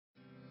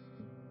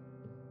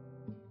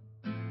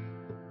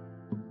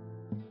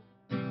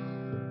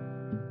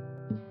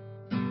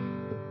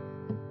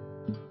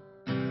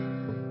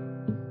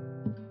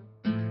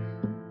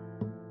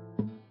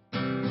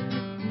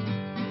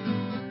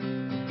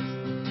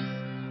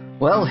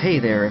Well, hey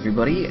there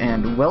everybody,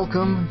 and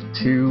welcome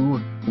to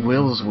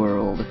Will's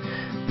World.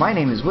 My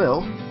name is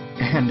Will,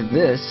 and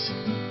this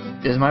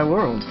is my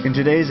world. In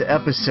today's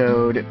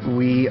episode,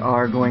 we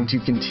are going to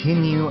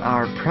continue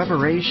our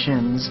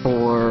preparations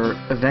for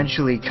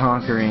eventually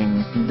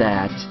conquering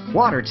that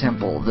water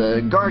temple,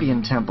 the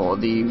guardian temple,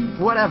 the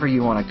whatever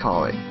you want to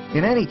call it.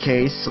 In any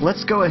case,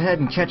 let's go ahead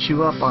and catch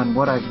you up on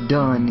what I've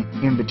done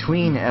in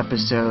between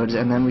episodes,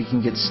 and then we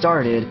can get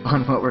started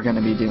on what we're going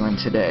to be doing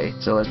today.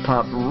 So let's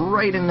pop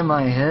right into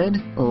my head,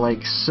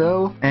 like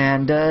so,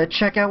 and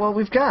check out what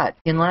we've got.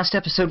 In last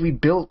episode, we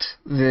built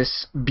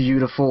this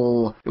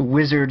beautiful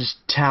wizard's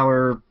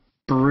tower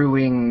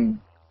brewing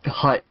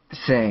hut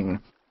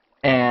thing,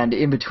 and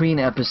in between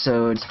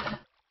episodes,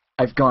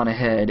 I've gone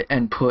ahead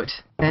and put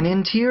an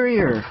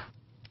interior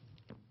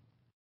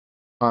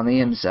on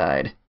the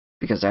inside,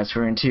 because that's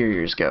where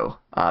interiors go,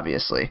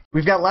 obviously.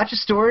 We've got lots of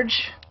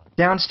storage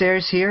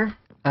downstairs here,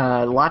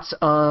 lots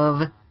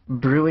of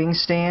brewing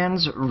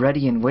stands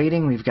ready and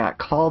waiting. We've got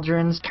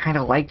cauldrons. Kind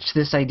of liked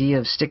this idea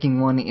of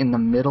sticking one in the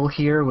middle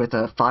here with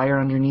a fire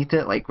underneath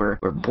it, like we're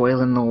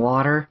boiling the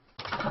water.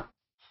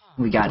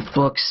 We got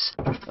books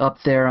up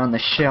there on the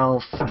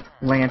shelf,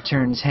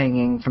 lanterns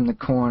hanging from the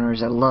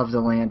corners. I love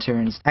the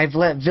lanterns. I've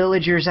let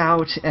villagers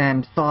out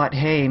and thought,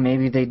 hey,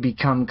 maybe they'd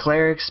become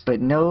clerics, but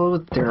no,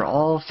 they're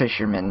all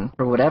fishermen.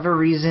 For whatever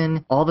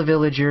reason, all the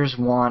villagers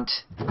want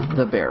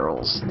the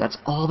barrels. That's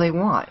all they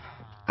want.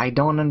 I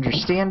don't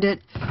understand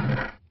it,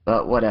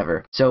 but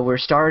whatever. So we're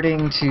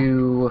starting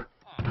to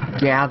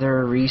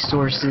gather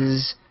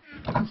resources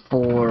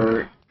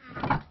for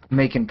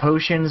making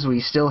potions.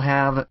 We still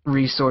have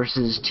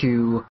resources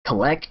to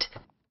collect,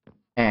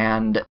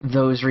 and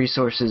those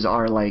resources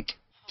are like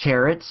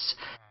carrots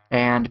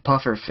and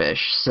pufferfish.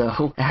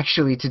 So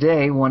actually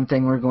today, one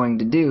thing we're going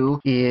to do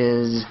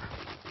is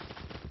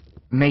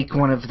make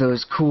one of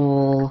those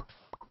cool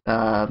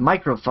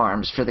micro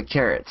farms for the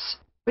carrots.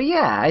 But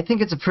yeah, I think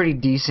it's a pretty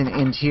decent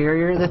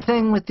interior. The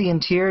thing with the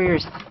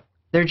interiors,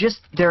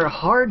 they're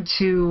hard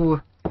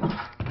to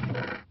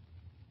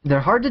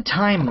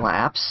time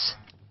lapse.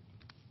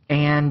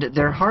 And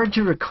they're hard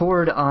to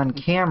record on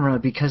camera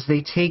because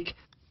they take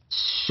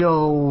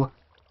so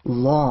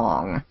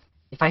long.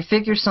 If I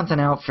figure something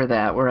out for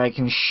that where I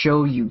can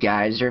show you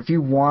guys, or if you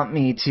want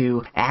me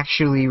to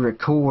actually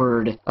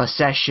record a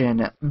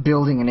session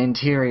building an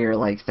interior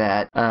like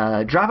that,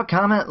 drop a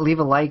comment, leave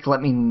a like,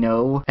 let me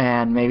know,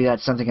 and maybe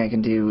that's something I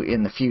can do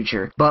in the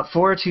future. But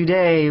for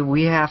today,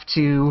 we have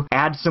to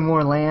add some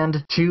more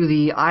land to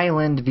the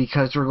island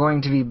because we're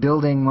going to be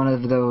building one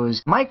of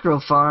those micro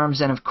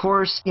farms, and of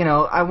course, you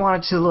know, I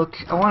want it to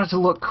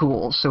look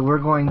cool, so we're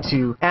going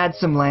to add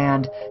some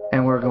land,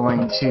 and we're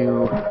going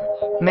to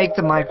make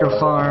the micro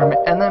farm,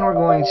 and then we're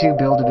going to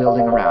build a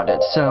building around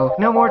it. So,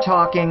 no more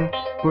talking.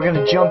 We're going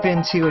to jump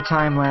into a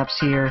time lapse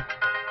here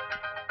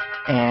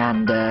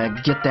and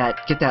get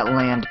that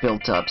land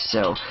built up.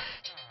 So,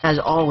 as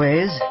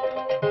always,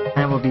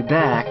 I will be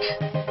back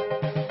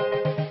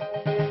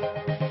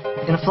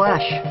in a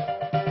flash.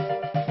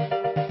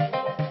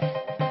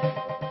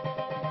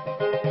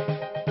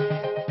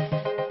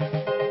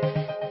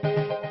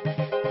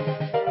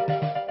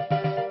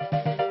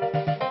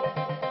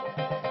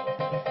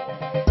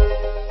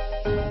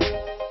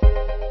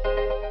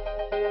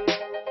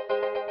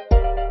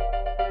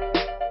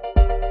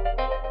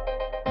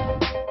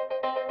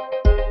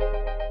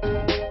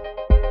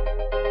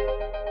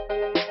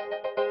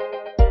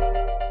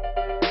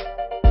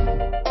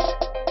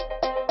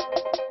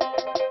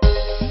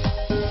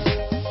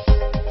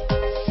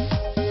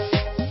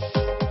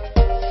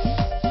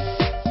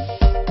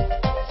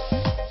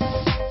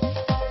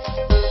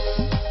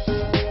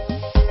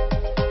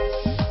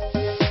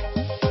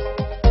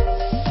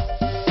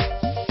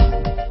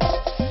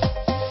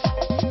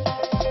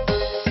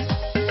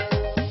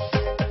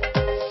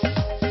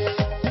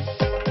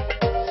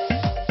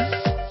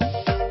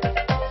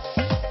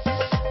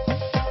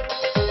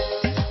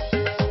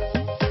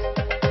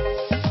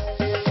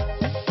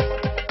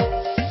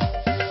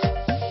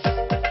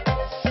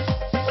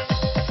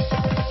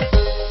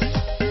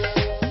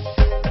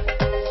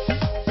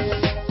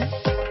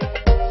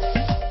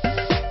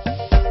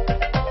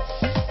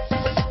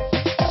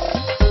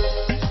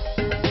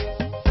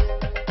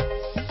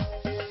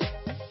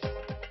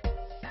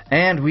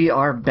 And we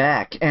are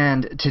back,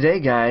 and today,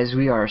 guys,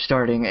 we are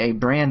starting a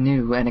brand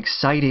new and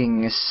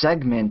exciting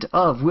segment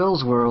of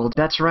Will's World.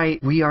 That's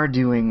right, we are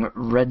doing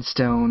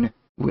Redstone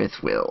with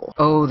Will.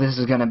 Oh, this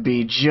is gonna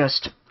be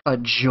just a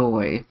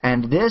joy.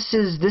 And this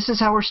is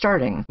how we're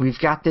starting. We've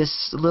got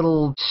this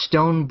little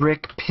stone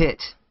brick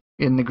pit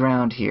in the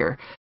ground here,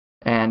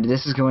 and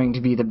this is going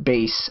to be the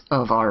base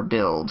of our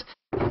build.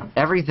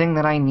 Everything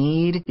that I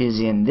need is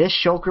in this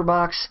shulker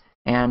box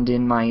and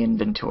in my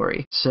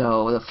inventory.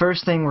 So the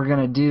first thing we're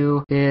gonna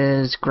do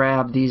is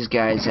grab these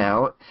guys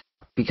out,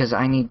 because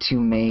I need to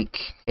make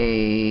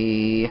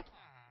a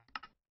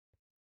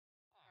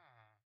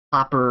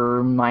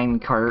hopper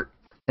minecart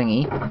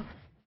thingy.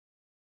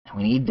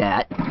 We need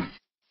that.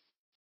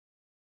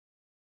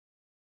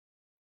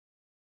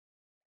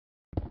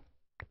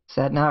 Is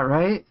that not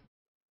right?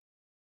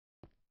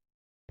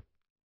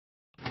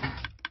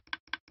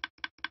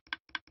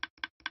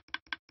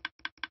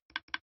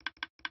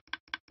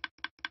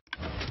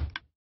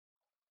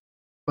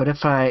 What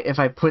if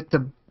I put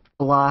the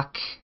block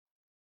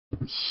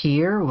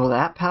here? Will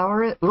that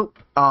power it? Oop.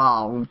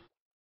 Oh.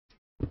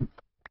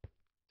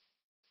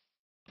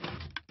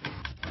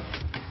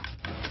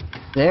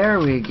 There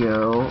we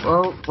go.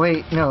 Oh,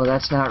 wait, no,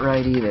 that's not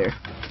right either.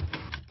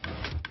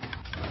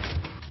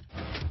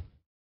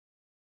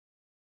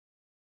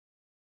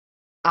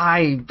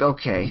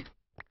 Okay.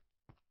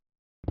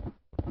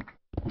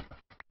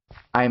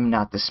 I'm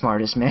not the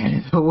smartest man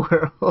in the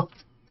world.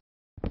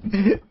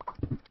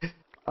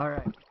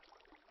 Alright.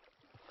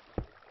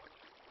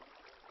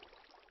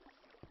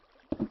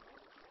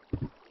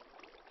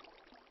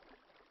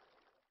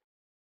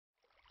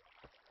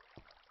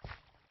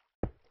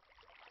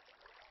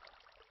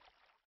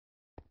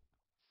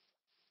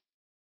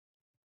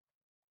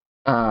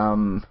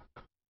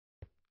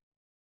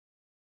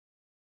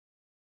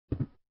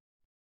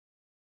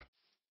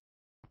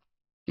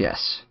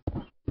 Yes.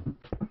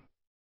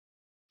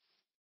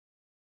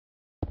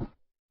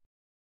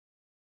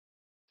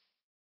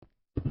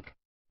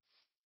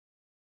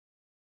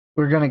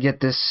 We're gonna get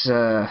this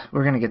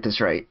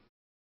right.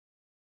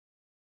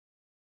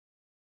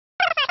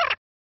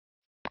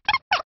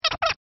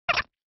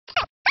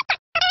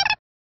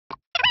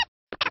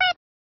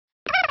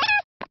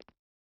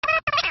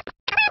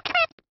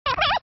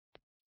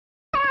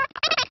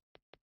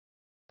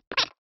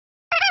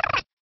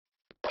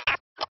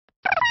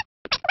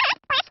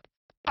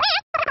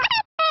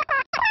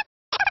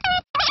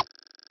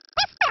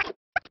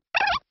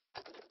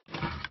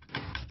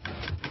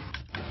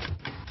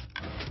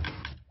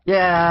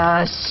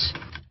 Yes!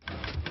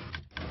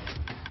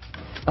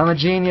 I'm a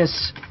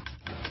genius.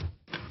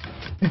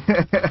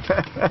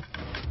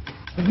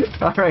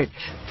 Alright,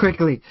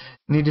 quickly.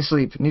 Need to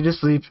sleep. Need to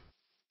sleep.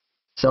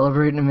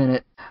 Celebrate in a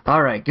minute.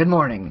 Alright, good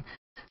morning.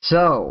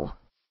 So,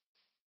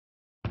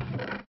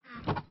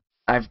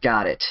 I've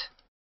got it.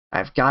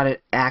 I've got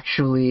it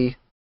actually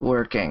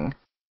working.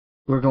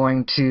 We're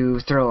going to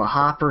throw a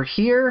hopper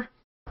here.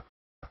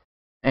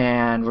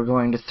 And we're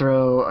going to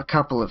throw a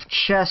couple of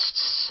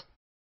chests.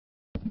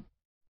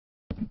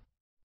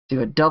 Do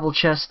a double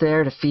chest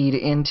there to feed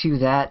into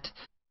that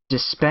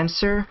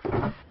dispenser.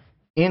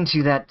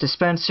 Into that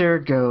dispenser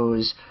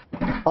goes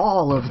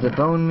all of the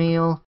bone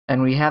meal,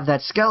 and we have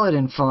that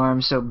skeleton farm,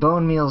 so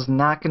bone meal's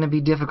not going to be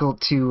difficult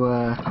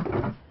to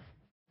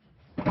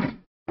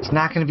it's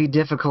not going to be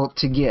difficult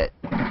to get.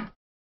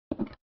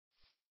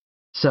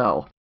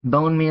 So,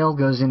 bone meal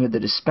goes into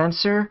the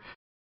dispenser,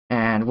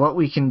 and what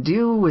we can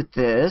do with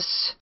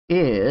this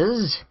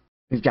is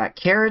we've got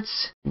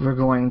carrots. We're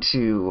going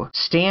to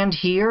stand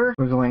here.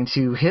 We're going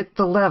to hit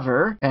the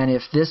lever. And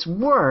if this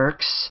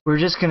works, we're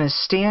just going to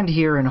stand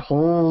here and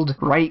hold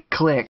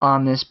right-click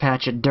on this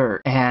patch of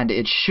dirt. And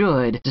it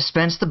should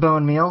dispense the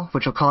bone meal,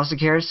 which will cause the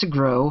carrots to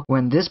grow.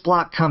 When this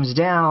block comes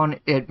down,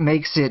 it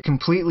makes it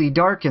completely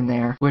dark in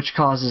there, which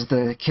causes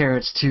the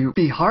carrots to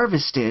be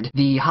harvested.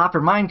 The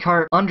hopper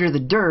minecart under the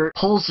dirt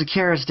pulls the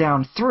carrots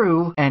down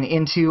through and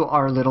into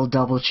our little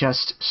double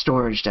chest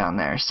storage down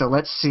there. So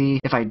let's see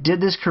if I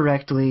did this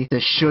correctly.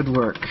 This should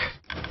work.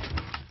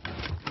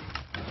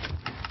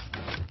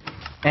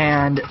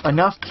 And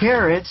enough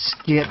carrots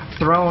get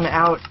thrown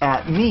out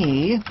at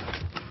me,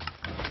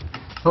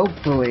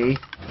 hopefully,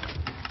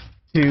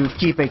 to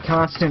keep a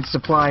constant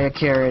supply of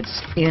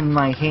carrots in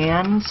my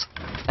hands,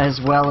 as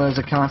well as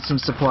a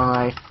constant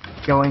supply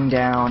going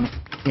down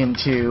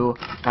into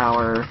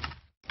our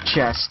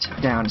chest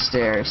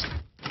downstairs.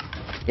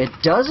 It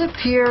does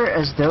appear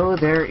as though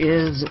there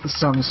is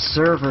some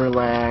server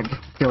lag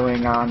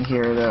going on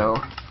here, though.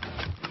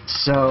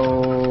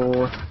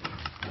 So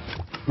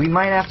we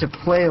might have to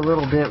play a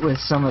little bit with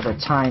some of the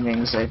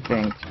timings, I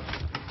think.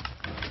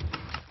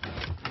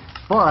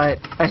 But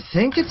I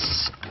think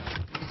it's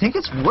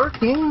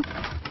working.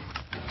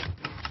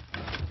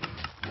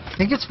 I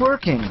think it's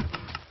working.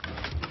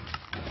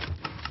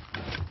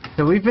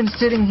 So we've been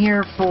sitting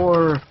here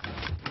for,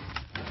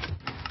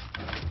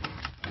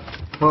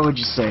 what would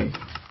you say,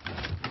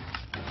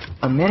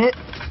 a minute?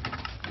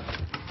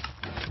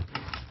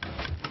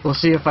 We'll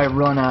see if I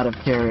run out of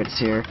carrots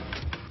here.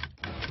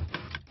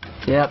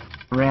 Yep,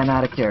 ran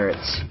out of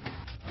carrots.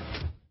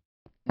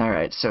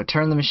 Alright, so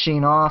turn the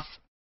machine off.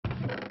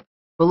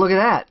 But look at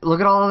that. Look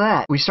at all of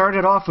that. We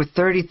started off with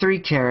 33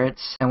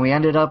 carrots, and we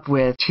ended up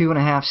with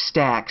 2.5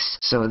 stacks.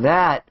 So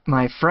that,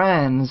 my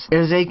friends,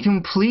 is a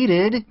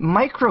completed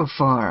micro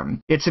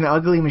farm. It's an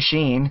ugly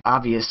machine,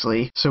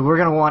 obviously. So we're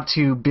going to want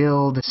to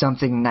build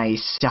something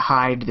nice to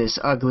hide this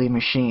ugly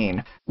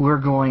machine. We're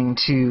going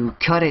to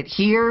cut it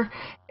here,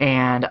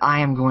 and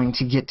I am going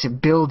to get to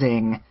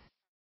building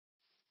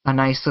a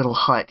nice little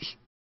hut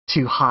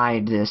to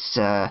hide this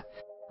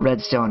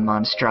redstone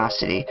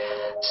monstrosity.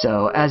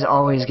 So, as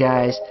always,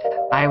 guys,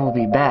 I will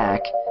be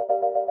back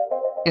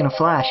in a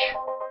flash.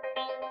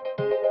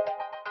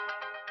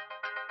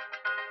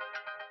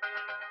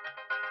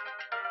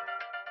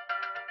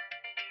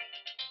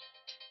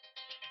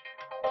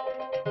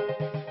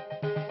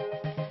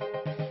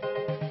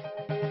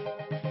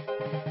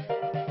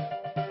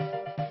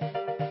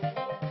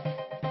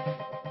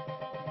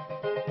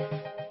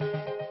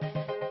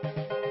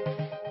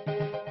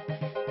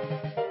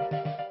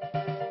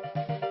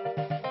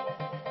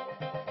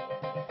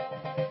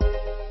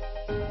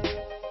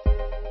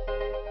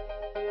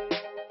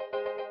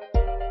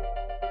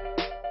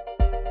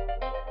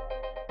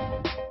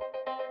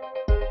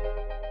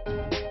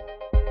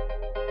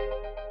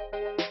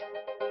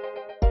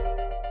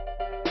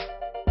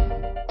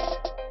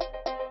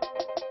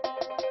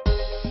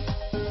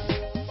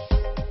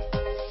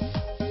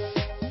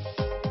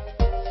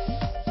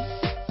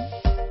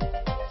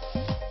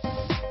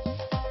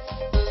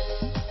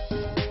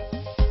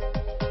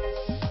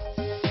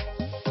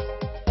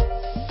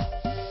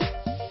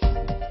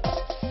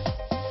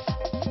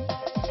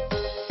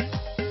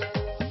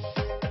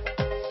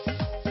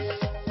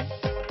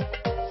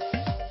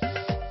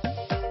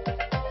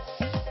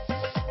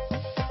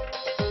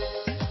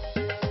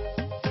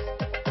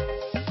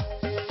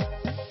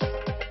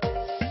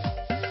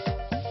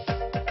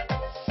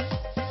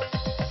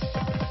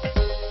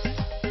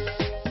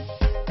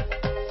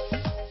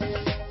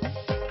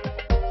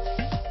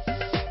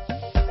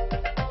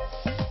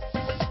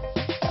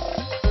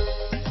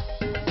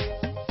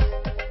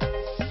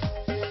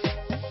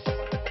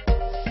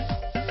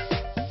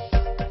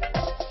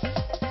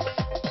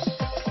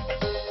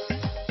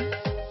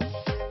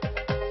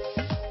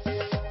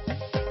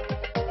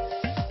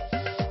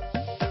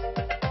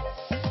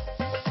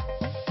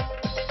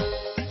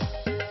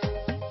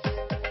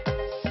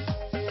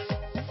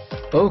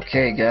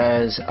 Okay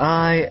guys,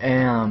 I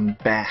am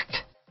back.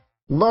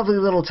 Lovely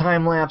little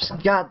time lapse.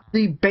 Got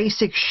the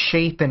basic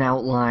shape and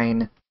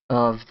outline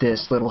of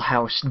this little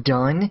house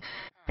done,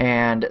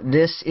 and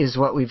this is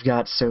what we've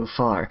got so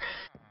far.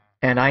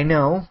 And I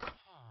know,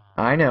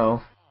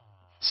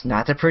 it's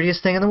not the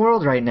prettiest thing in the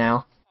world right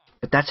now,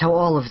 but that's how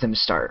all of them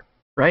start,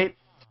 right?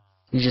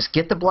 You just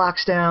get the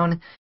blocks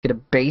down, get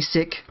a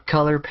basic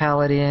color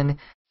palette in,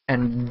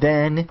 and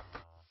then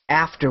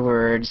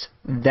afterwards,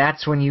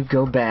 that's when you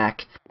go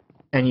back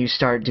and you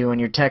start doing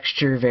your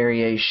texture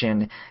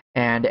variation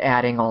and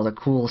adding all the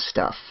cool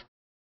stuff.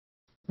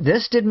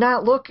 This did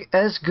not look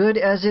as good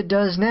as it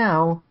does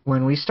now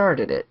when we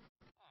started it.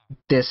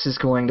 This is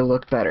going to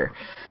look better.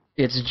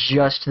 It's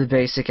just the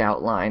basic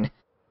outline.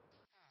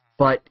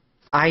 But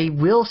I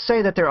will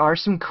say that there are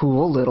some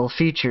cool little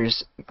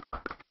features,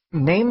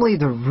 namely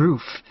the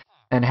roof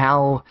and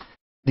how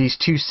these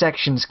two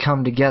sections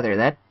come together.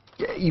 That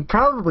you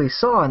probably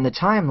saw in the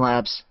time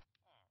lapse.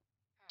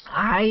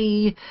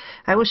 I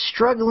was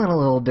struggling a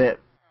little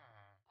bit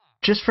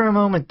just for a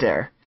moment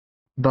there,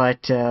 but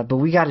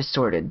we got it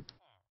sorted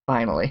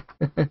finally.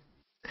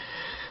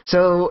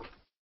 So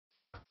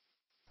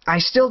I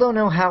still don't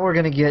know how we're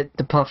gonna get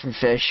the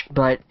pufferfish,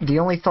 but the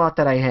only thought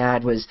that I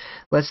had was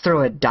let's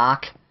throw a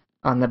dock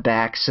on the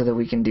back so that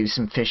we can do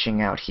some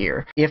fishing out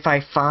here. If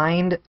I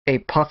find a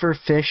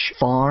pufferfish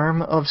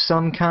farm of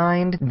some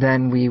kind,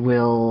 then we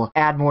will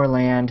add more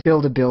land,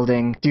 build a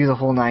building, do the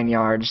whole 9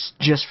 yards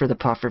just for the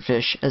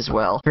pufferfish as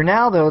well. For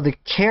now though, the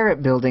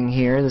carrot building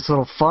here, this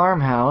little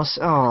farmhouse,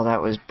 oh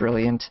that was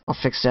brilliant. I'll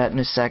fix that in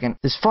a second.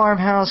 This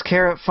farmhouse,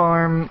 carrot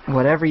farm,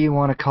 whatever you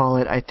want to call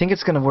it, I think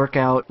it's going to work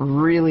out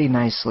really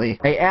nicely.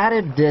 I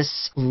added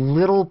this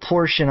little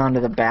portion onto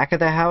the back of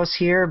the house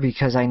here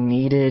because I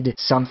needed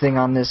something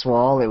on this wall.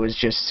 It was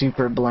just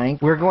super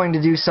blank. We're going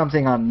to do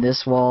something on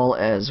this wall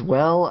as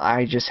well.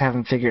 I just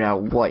haven't figured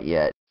out what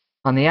yet.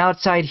 On the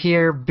outside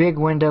here, big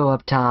window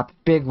up top,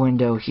 big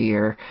window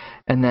here,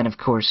 and then of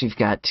course we've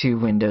got 2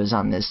 windows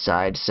on this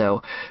side.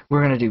 So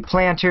we're going to do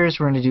planters,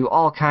 we're going to do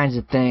all kinds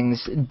of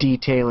things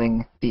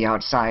detailing the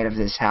outside of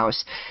this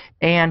house.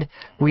 And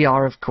we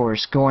are, of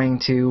course,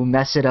 going to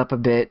mess it up a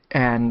bit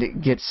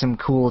and get some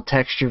cool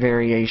texture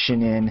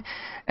variation in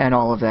and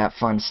all of that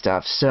fun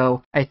stuff.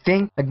 So I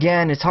think,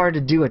 again, it's hard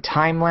to do a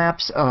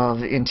time-lapse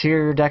of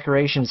interior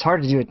decoration. It's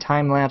hard to do a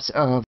time-lapse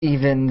of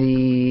even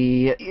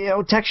the,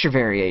 texture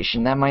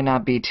variation. That might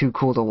not be too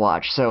cool to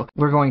watch. So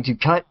we're going to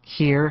cut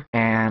here,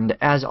 and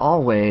as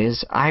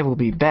always, I will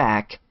be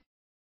back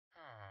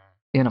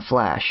in a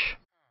flash.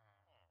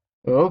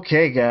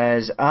 Okay,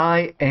 guys,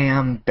 I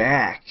am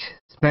back.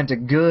 Spent a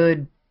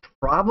good,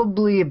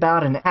 probably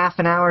about half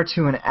an hour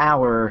to an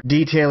hour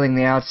detailing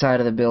the outside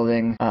of the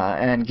building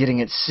and getting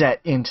it set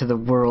into the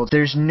world.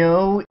 There's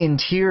no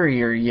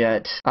interior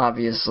yet,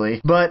 obviously,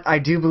 but I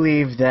do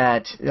believe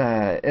that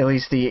at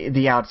least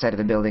the outside of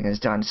the building is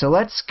done. So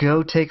let's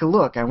go take a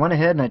look. I went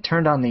ahead and I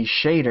turned on these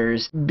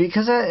shaders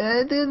because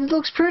it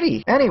looks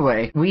pretty.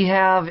 Anyway, we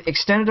have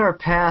extended our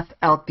path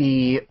out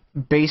the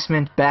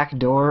basement back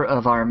door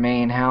of our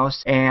main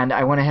house, and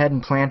I went ahead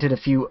and planted a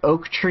few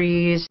oak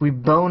trees. We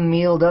bone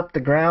mealed up the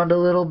ground a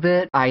little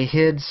bit. I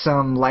hid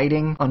some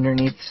lighting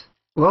underneath.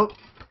 Whoa,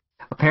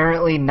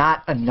 apparently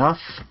not enough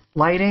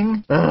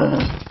lighting.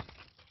 Ugh.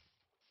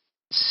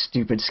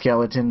 Stupid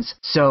skeletons.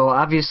 So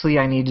obviously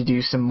I need to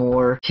do some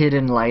more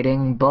hidden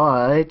lighting,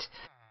 but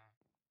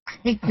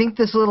I think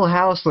this little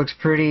house looks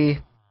pretty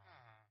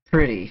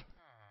pretty,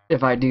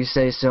 if I do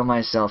say so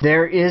myself.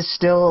 There is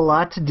still a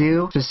lot to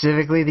do,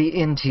 specifically the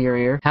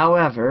interior.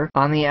 However,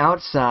 on the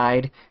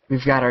outside,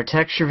 we've got our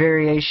texture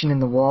variation in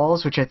the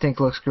walls, which I think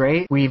looks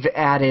great. We've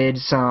added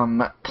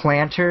some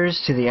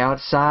planters to the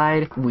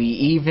outside. We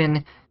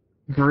even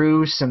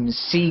grew some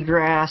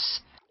seagrass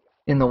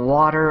in the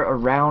water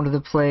around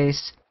the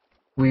place.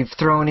 We've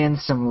thrown in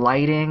some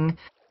lighting.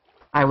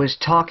 I was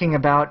talking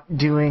about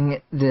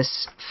doing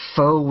this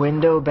faux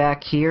window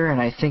back here,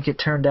 and I think it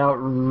turned out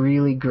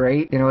really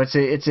great. You know,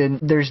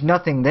 there's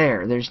nothing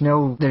there. There's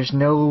no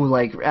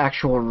like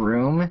actual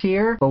room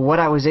here. But what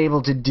I was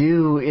able to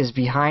do is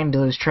behind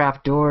those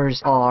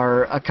trapdoors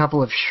are a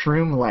couple of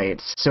shroom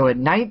lights. So at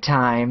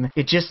nighttime,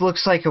 it just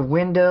looks like a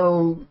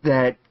window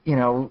that, you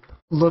know,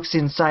 looks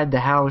inside the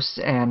house,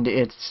 and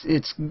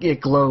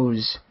it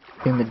glows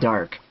in the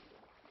dark,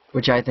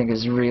 which I think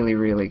is really,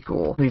 really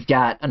cool. We've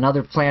got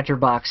another planter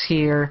box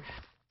here,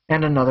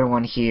 and another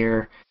one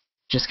here,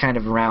 just kind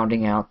of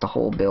rounding out the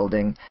whole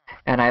building.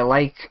 And I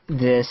like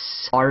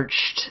this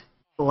arched,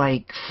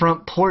 like,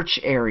 front porch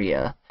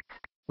area.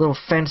 Little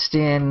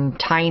fenced-in,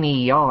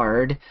 tiny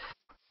yard,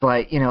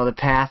 but, you know, the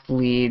path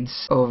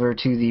leads over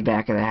to the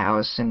back of the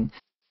house, and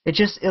it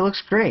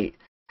looks great.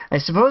 I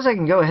suppose I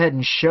can go ahead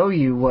and show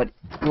you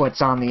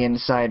what's on the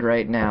inside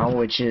right now,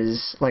 which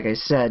is, like I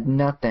said,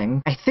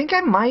 nothing. I think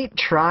I might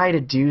try to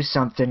do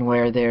something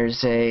where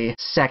there's a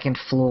second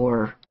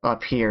floor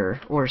up here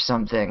or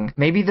something.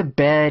 Maybe the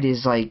bed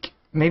is like,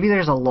 maybe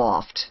there's a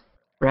loft,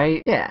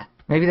 right? Yeah,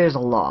 maybe there's a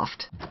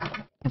loft.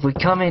 If we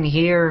come in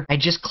here, I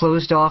just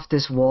closed off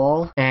this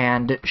wall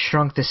and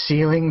shrunk the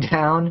ceiling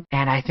down,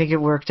 and I think it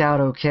worked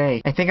out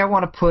okay. I think I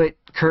want to put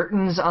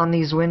curtains on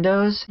these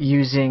windows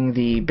using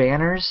the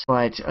banners,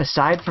 but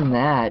aside from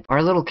that,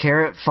 our little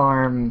carrot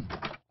farm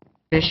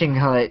fishing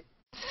hut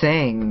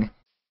thing,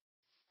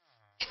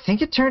 I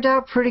think it turned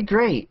out pretty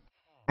great.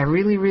 I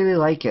really, really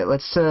like it.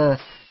 Let's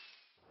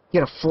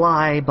get a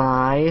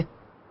flyby,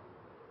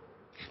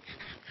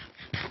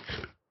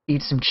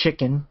 eat some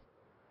chicken.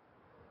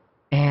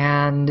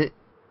 And,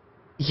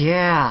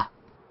 yeah,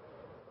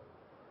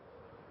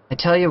 I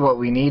tell you what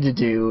we need to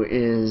do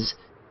is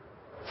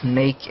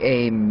make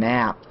a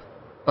map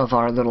of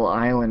our little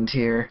island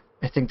here.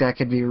 I think that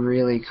could be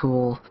really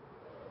cool,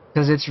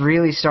 because it's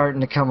really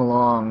starting to come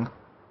along.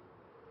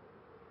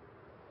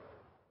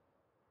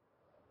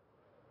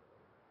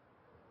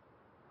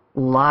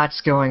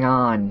 Lots going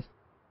on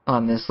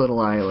this little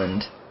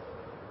island,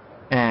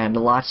 and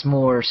lots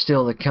more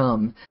still to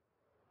come.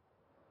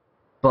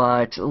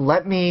 But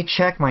let me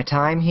check my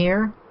time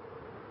here,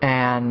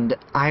 and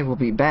I will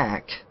be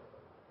back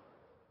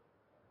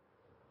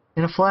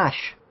in a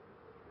flash.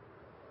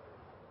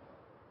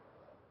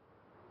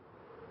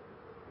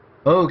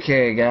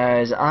 Okay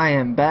guys, I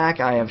am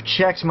back. I have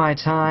checked my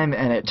time,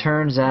 and it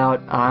turns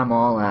out I'm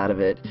all out of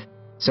it.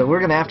 So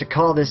we're gonna have to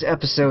call this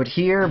episode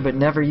here, but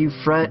never you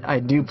fret, I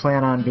do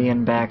plan on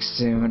being back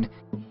soon.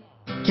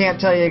 Can't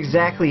tell you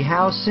exactly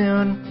how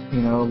soon,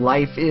 you know,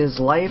 life is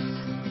life.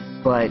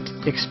 But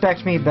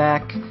expect me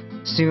back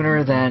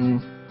sooner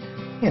than,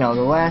 you know,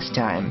 the last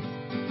time.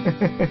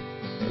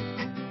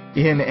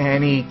 In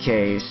any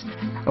case,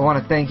 I want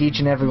to thank each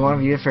and every one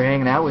of you for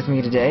hanging out with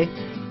me today.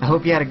 I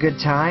hope you had a good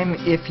time.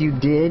 If you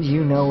did,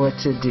 you know what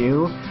to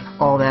do.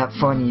 All that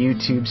fun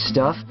YouTube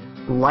stuff.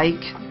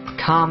 Like,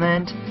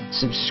 comment,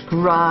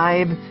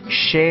 subscribe,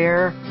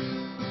 share,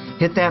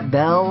 hit that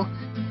bell,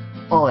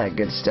 all that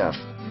good stuff.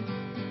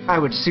 I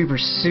would super,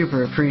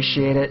 super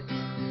appreciate it.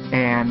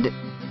 And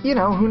you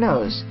know, who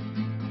knows?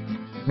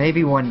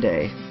 Maybe one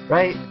day,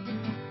 right?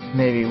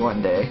 Maybe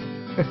one day.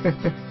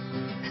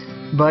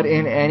 But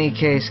in any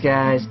case,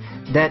 guys,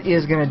 that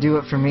is going to do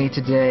it for me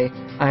today.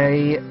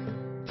 I,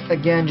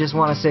 again, just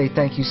want to say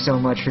thank you so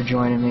much for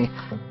joining me.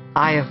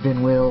 I have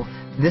been Will.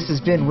 This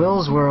has been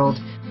Will's World.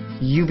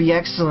 You be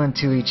excellent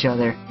to each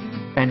other,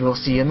 and we'll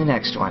see you in the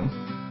next one.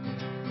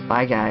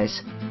 Bye,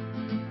 guys.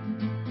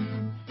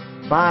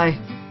 Bye.